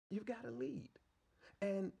you've got to lead.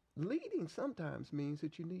 And leading sometimes means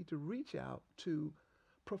that you need to reach out to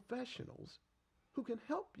professionals who can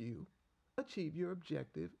help you achieve your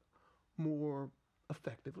objective more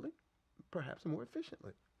effectively, perhaps more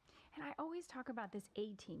efficiently. And I always talk about this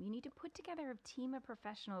A team. You need to put together a team of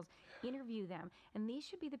professionals, interview them, and these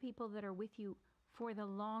should be the people that are with you for the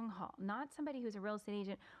long haul, not somebody who's a real estate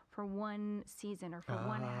agent for one season or for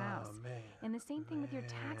one house. Man, And the same thing with your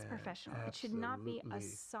tax professional. absolutely. It should not be a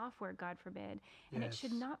software, God forbid. And it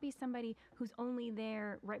should Yes. not be somebody who's only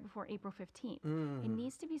there right before April 15th. It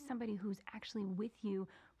needs to be somebody who's actually with you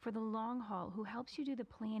for the long haul, who helps you do the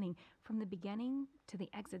planning from the beginning to the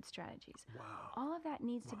exit strategies. Wow. All of that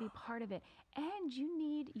needs to be part of it. And you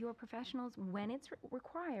need your professionals when it's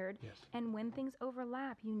required. Yes. And when things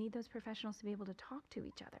overlap, you need those professionals to be able to talk to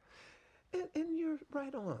each other. And you're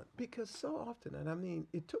right on, because so often, and I mean,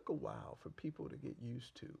 it took a while for people to get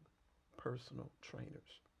used to personal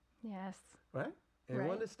trainers, Yes. right? And Right.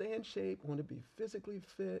 want to stay in shape, want to be physically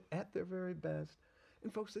fit at their very best.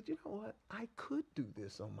 And folks said, you know what? I could do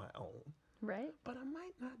this on my own, Right? but I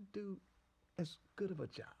might not do as good of a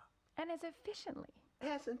job, And as efficiently.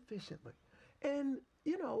 as efficiently. And,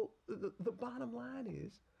 you know, the bottom line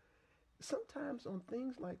is sometimes on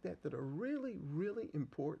things like that that are really, really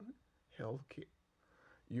important, healthcare,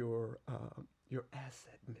 your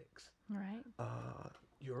asset mix, Right?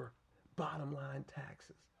 your bottom line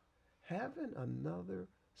taxes, having another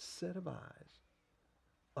set of eyes,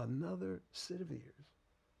 another set of ears,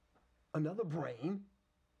 another brain,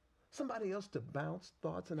 somebody else to bounce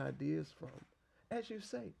thoughts and ideas from. As you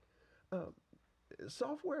say,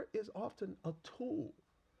 software is often a tool,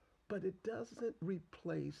 but it doesn't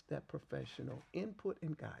replace that professional input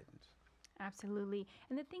and guidance. Absolutely.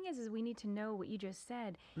 And the thing is we need to know what you just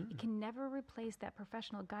said. It can never replace that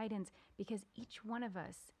professional guidance because each one of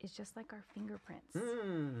us is just like our fingerprints.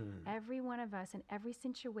 Every one of us in every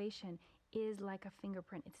situation is like a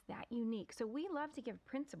fingerprint. It's that unique. So we love to give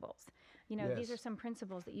principles. You know, these Yes. are some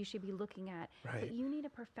principles that you should be looking at. Right. But you need a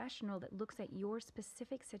professional that looks at your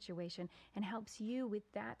specific situation and helps you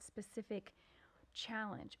with that specific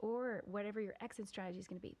challenge or whatever your exit strategy is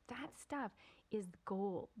going to be. That stuff is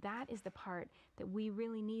gold. That is the part that we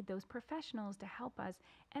really need those professionals to help us,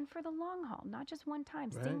 and for the long haul, not just one time.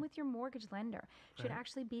 Right. Same with your mortgage lender. Should Right.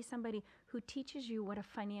 actually be somebody who teaches you what a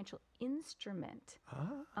financial instrument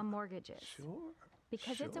a mortgage is. Sure.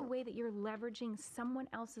 Because it's a Sure. way that you're leveraging someone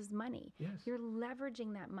else's money. Yes. You're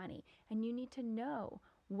leveraging that money. And you need to know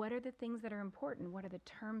what are the things that are important, what are the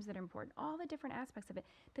terms that are important, all the different aspects of it.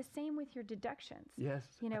 The same with your deductions. Yes.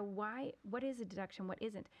 You know, what is a deduction, what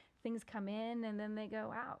isn't? Things come in and then they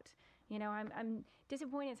go out. You know, I'm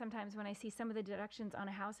disappointed sometimes when I see some of the deductions on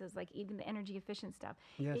houses, like even the energy efficient stuff.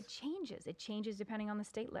 Yes. It changes. It changes depending on the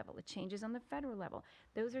state level. It changes on the federal level.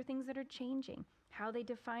 Those are things that are changing. How they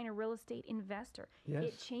define a real estate investor. Yes.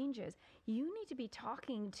 It changes. You need to be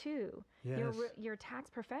talking to Yes. your tax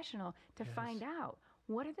professional to Yes. find out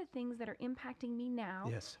what are the things that are impacting me now.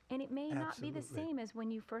 Yes. And it may not be the Absolutely. same as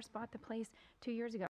when you first bought the place 2 years ago.